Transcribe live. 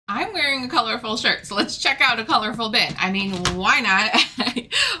I'm wearing a colorful shirt, so let's check out a colorful bin. I mean, why not? I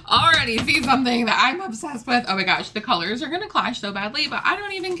already see something that I'm obsessed with. Oh my gosh, the colors are gonna clash so badly, but I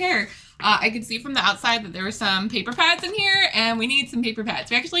don't even care. I could see from the outside that there were some paper pads in here, and we need some paper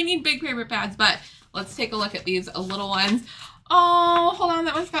pads. We actually need big paper pads, but let's take a look at these little ones. Oh, hold on,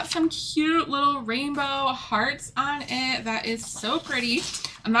 that one's got some cute little rainbow hearts on it. That is so pretty.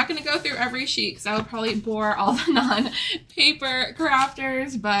 I'm not gonna go through every sheet because I would probably bore all the non-paper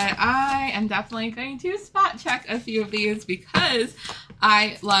crafters, but I am definitely going to spot check a few of these because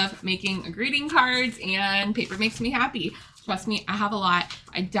I love making greeting cards and paper makes me happy. Trust me, I have a lot.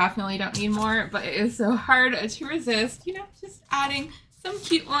 I definitely don't need more, but it is so hard to resist, you know, just adding some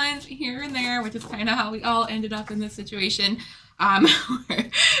cute ones here and there, which is kind of how we all ended up in this situation. Where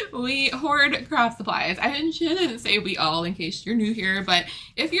we hoard craft supplies. I shouldn't say we all in case you're new here, but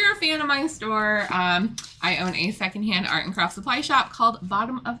if you're a fan of my store, I own a secondhand art and craft supply shop called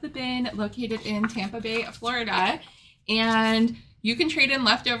Bottom of the Bin, located in Tampa Bay, Florida. And you can trade in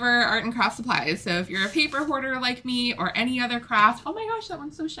leftover art and craft supplies. So if you're a paper hoarder like me or any other craft, oh my gosh, that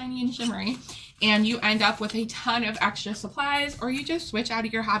one's so shiny and shimmery, and you end up with a ton of extra supplies, or you just switch out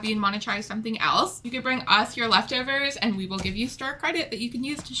of your hobby and want to try something else, you can bring us your leftovers and we will give you store credit that you can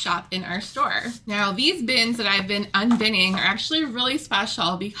use to shop in our store. Now, these bins that I've been unbinning are actually really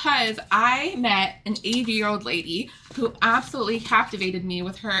special because I met an 80-year-old lady who absolutely captivated me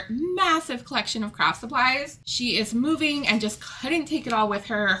with her massive collection of craft supplies. She is moving and just couldn't take it all with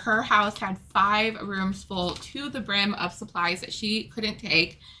her. Her house had 5 rooms full to the brim of supplies that she couldn't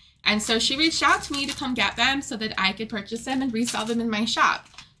take. And so she reached out to me to come get them so that I could purchase them and resell them in my shop.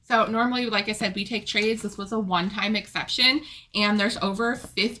 So normally, like I said, we take trades. This was a one-time exception, and there's over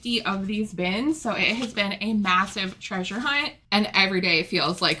 50 of these bins. So it has been a massive treasure hunt, and every day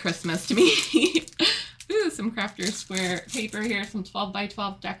feels like Christmas to me. Ooh, some Crafter Square paper here, some 12 by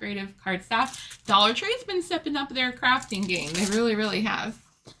 12 decorative cardstock. Dollar Tree's been stepping up their crafting game. They really, really have.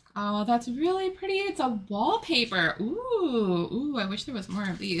 Oh, that's really pretty. It's a wallpaper. Ooh, I wish there was more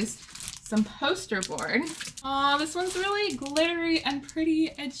of these. Some poster board. Oh, this one's really glittery and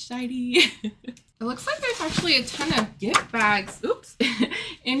pretty and shiny. It looks like there's actually a ton of gift bags, oops,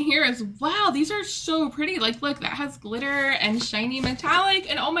 in here as well. These are so pretty. Like, look, that has glitter and shiny metallic,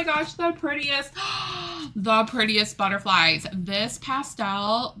 and oh my gosh, the prettiest butterflies. This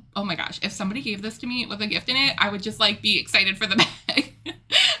pastel, oh my gosh, if somebody gave this to me with a gift in it, I would just like be excited for the bag.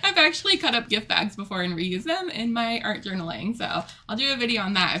 I've actually cut up gift bags before and reused them in my art journaling, so I'll do a video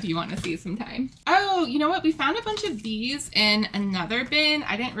on that if you want to see sometime. Oh, you know what? We found a bunch of these in another bin.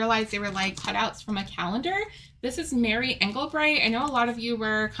 I didn't realize they were like cutouts from a calendar. This is Mary Engelbright. I know a lot of you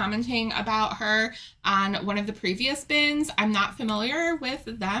were commenting about her on one of the previous bins. I'm not familiar with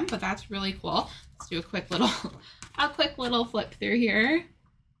them, but that's really cool. Let's do a quick little flip through here.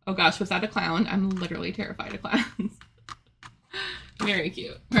 Oh gosh, was that a clown? I'm literally terrified of clowns. Very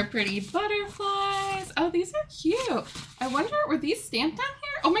cute. More pretty butterflies. Oh, these are cute. I wonder, were these stamped on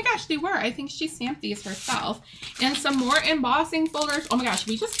here? Oh my gosh, they were. I think she stamped these herself. And some more embossing folders. Oh my gosh,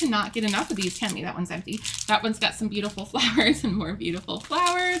 we just cannot get enough of these, can we? That one's empty. That one's got some beautiful flowers and more beautiful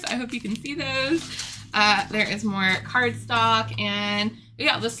flowers. I hope you can see those. There is more cardstock, and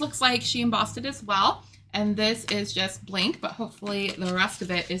yeah, this looks like she embossed it as well. And this is just blank, but hopefully the rest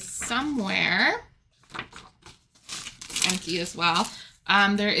of it is somewhere empty as well.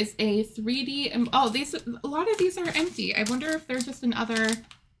 There is a 3D, and oh, a lot of these are empty. I wonder if they're just in other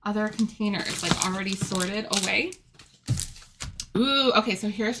containers, like already sorted away. Ooh, okay, so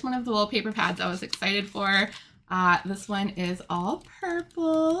here's one of the little paper pads I was excited for. This one is all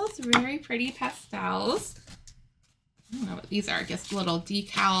purples, very pretty pastels. I don't know what these are, I guess little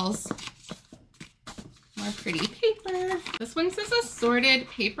decals. More pretty paper. This one says assorted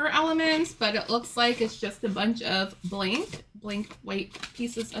paper elements, but it looks like it's just a bunch of blank white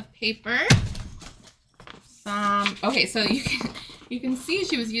pieces of paper. Okay, so you can see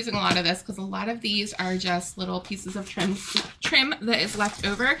she was using a lot of this because a lot of these are just little pieces of trim that is left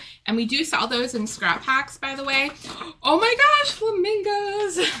over, and we do sell those in scrap packs, by the way. Oh my gosh,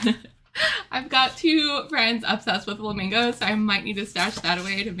 flamingos! I've got 2 friends obsessed with flamingos, so I might need to stash that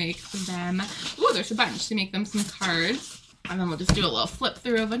away to make them. Ooh, there's a bunch to make them some cards. And then we'll just do a little flip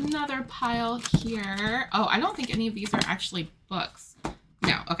through of another pile here. Oh, I don't think any of these are actually books.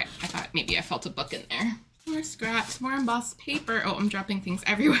 No, okay. I thought maybe I felt a book in there. More scraps, more embossed paper. Oh, I'm dropping things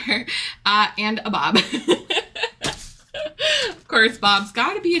everywhere. And a bob. Of course, Bob's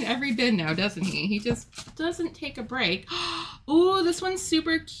got to be in every bin now, doesn't he? He just doesn't take a break. Ooh, this one's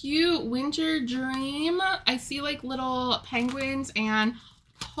super cute. Winter Dream. I see like little penguins and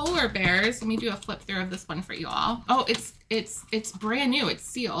polar bears. Let me do a flip through of this one for you all. Oh, it's brand new. It's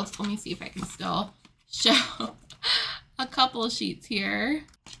sealed. Let me see if I can still show a couple sheets here.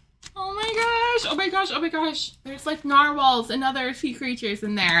 Oh my gosh, oh my gosh, oh my gosh. There's like narwhals and other sea creatures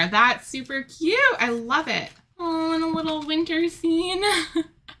in there. That's super cute. I love it. Oh, and a little winter scene.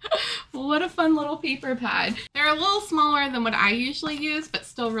 What a fun little paper pad. They're a little smaller than what I usually use, but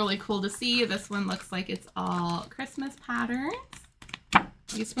still really cool to see. This one looks like it's all Christmas patterns.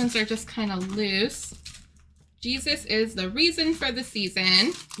 These ones are just kind of loose. Jesus is the reason for the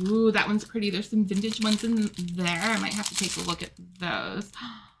season. Ooh, that one's pretty. There's some vintage ones in there. I might have to take a look at those.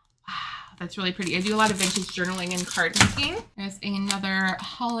 Wow, that's really pretty. I do a lot of vintage journaling and card making. There's another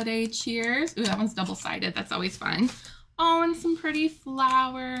holiday cheers. Ooh, that one's double-sided. That's always fun. Oh, and some pretty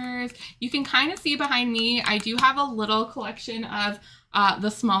flowers. You can kind of see behind me, I do have a little collection of the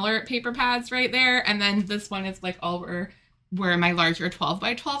smaller paper pads right there. And then this one is like over where my larger 12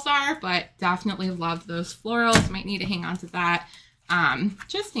 by 12s are, but definitely love those florals. Might need to hang on to that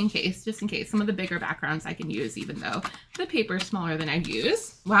just in case. Some of the bigger backgrounds I can use, even though the paper is smaller than I'd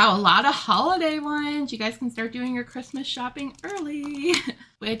use. Wow, a lot of holiday ones. You guys can start doing your Christmas shopping early.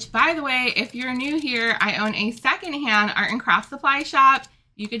 Which, by the way, if you're new here, I own a secondhand art and craft supply shop.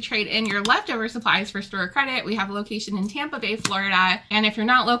 You could trade in your leftover supplies for store credit. We have a location in Tampa Bay, Florida. And if you're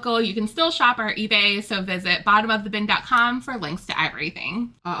not local, you can still shop our eBay. So visit bottomofthebin.com for links to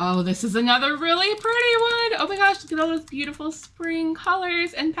everything. Uh-oh, this is another really pretty one. Oh my gosh, look at all those beautiful spring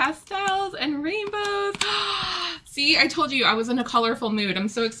colors and pastels and rainbows. See, I told you I was in a colorful mood. I'm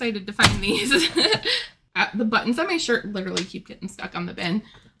so excited to find these. The buttons on my shirt literally keep getting stuck on the bin.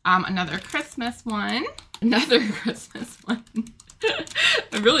 Another Christmas one. Another Christmas one.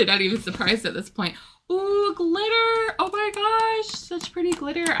 I'm really not even surprised at this point. Ooh, glitter. Oh my gosh, such pretty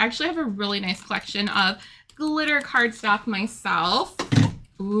glitter. I actually have a really nice collection of glitter cardstock myself.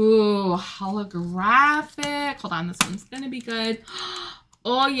 Ooh, holographic. Hold on, this one's gonna be good.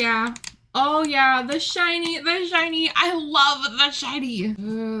 Oh yeah. Oh yeah, the shiny. I love the shiny.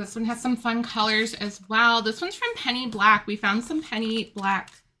 Ooh, this one has some fun colors as well. This one's from Penny Black. We found some Penny Black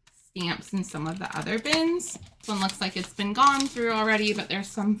stamps in some of the other bins. This one looks like it's been gone through already, but there's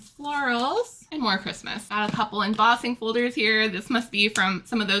some florals and more Christmas. Got a couple embossing folders here. This must be from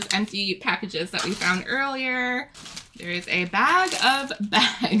some of those empty packages that we found earlier. There is a bag of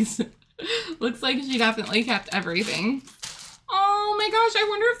bags. Looks like she definitely kept everything. Oh my gosh, I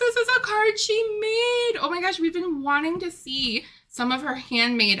wonder if this is a card she made. Oh my gosh, we've been wanting to see some of her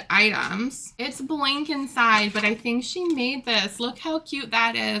handmade items. It's blank inside, but I think she made this. Look how cute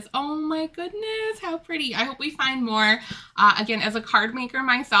that is. Oh my goodness, how pretty. I hope we find more. Again, as a card maker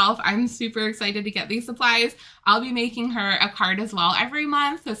myself, I'm super excited to get these supplies. I'll be making her a card as well every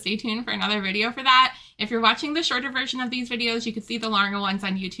month, so stay tuned for another video for that. If you're watching the shorter version of these videos, you can see the longer ones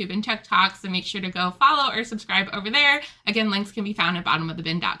on YouTube and TikTok, so make sure to go follow or subscribe over there. Again, links can be found at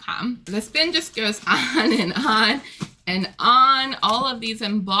bottomofthebin.com. This bin just goes on and on and on. All of these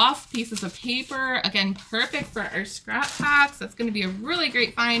embossed pieces of paper, again, perfect for our scrap packs. That's going to be a really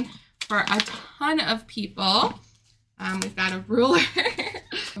great find for a ton of people. We've got a ruler,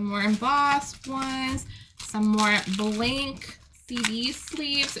 some more embossed ones, some more blank CD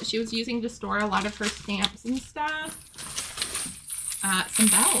sleeves that she was using to store a lot of her stamps and stuff. Some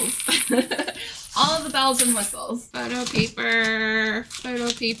bells. All of the bells and whistles. Photo paper,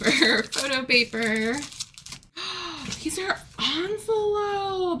 photo paper, photo paper. These are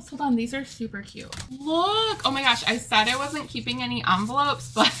envelopes. Hold on, these are super cute. Look, oh my gosh, I said I wasn't keeping any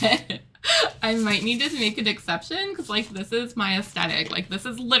envelopes, but I might need to make an exception because like this is my aesthetic. Like this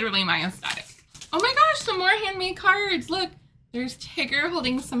is literally my aesthetic. Oh my gosh, some more handmade cards. Look, there's Tigger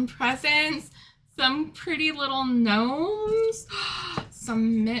holding some presents, some pretty little gnomes,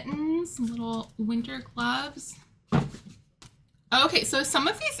 some mittens, some little winter gloves. Okay, so some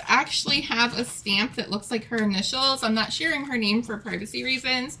of these actually have a stamp that looks like her initials. I'm not sharing her name for privacy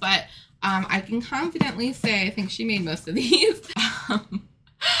reasons, but I can confidently say I think she made most of these.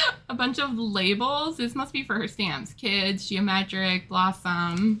 A bunch of labels. This must be for her stamps. Kids, Geometric,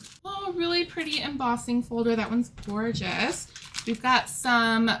 Blossom. Oh, really pretty embossing folder. That one's gorgeous. We've got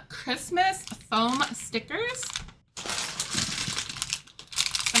some Christmas foam stickers.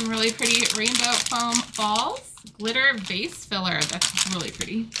 Some really pretty rainbow foam balls. Glitter vase filler. That's really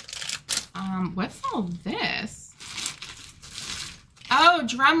pretty. What's all this? Oh,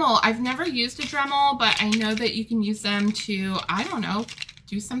 Dremel. I've never used a Dremel, but I know that you can use them to, I don't know,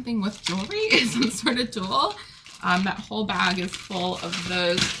 do something with jewelry, some sort of tool. That whole bag is full of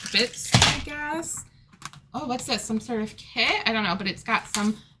those bits, I guess. Oh, what's this? Some sort of kit? I don't know, but it's got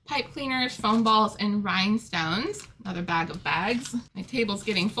some pipe cleaners, foam balls, and rhinestones. Another bag of bags. My table's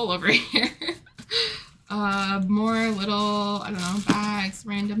getting full over here. More little, I don't know, bags,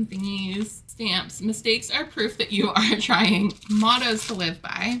 random thingies, stamps. Mistakes are proof that you are trying. Mottos to live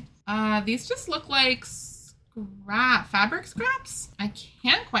by. These just look like fabric scraps. I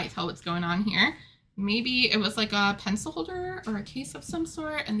can't quite tell what's going on here. Maybe it was like a pencil holder or a case of some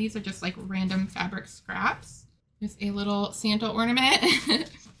sort, and these are just like random fabric scraps. There's a little Santa ornament.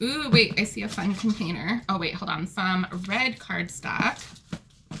 Ooh, wait, I see a fun container. Oh wait, hold on, some red cardstock.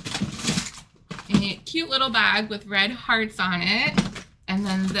 A cute little bag with red hearts on it. And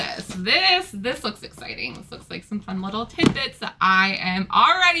then this looks exciting. This looks like some fun little tidbits that I am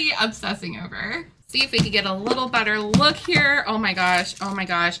already obsessing over. See if we can get a little better look here. Oh my gosh,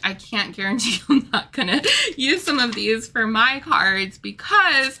 I can't guarantee I'm not gonna use some of these for my cards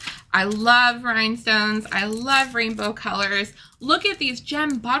because I love rhinestones, I love rainbow colors. Look at these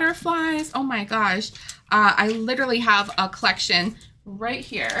gem butterflies. Oh my gosh, I literally have a collection right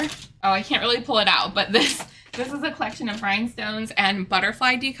here. Oh, I can't really pull it out, but this is a collection of rhinestones and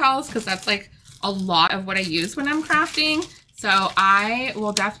butterfly decals because that's like a lot of what I use when I'm crafting. So I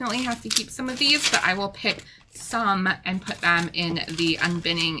will definitely have to keep some of these, but I will pick some and put them in the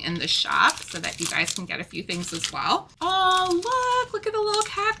unbinning in the shop so that you guys can get a few things as well. Oh, look at the little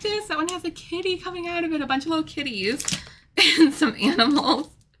cactus. That one has a kitty coming out of it, a bunch of little kitties and some animals,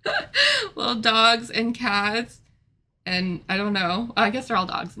 little dogs and cats. And I don't know, I guess they're all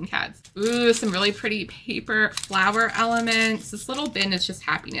dogs and cats. Ooh, some really pretty paper flower elements. This little bin is just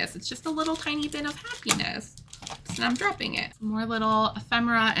happiness. It's just a little tiny bin of happiness. So I'm dropping it. Some more little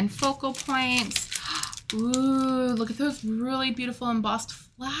ephemera and focal points. Ooh, look at those really beautiful embossed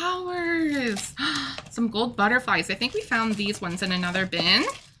flowers. Some gold butterflies. I think we found these ones in another bin.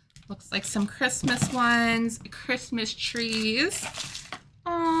 Looks like some Christmas ones, Christmas trees.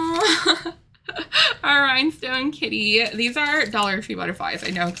 Aww. Our rhinestone kitty. These are Dollar Tree butterflies.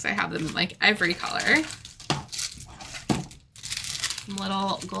 I know because I have them in like every color. Some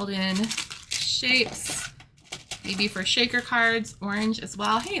little golden shapes. Maybe for shaker cards, orange as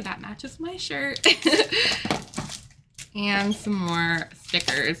well. Hey, that matches my shirt. And some more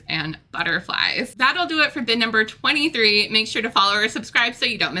stickers and butterflies. That'll do it for bin number 23. Make sure to follow or subscribe so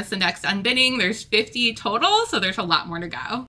you don't miss the next unbinning. There's 50 total, so there's a lot more to go.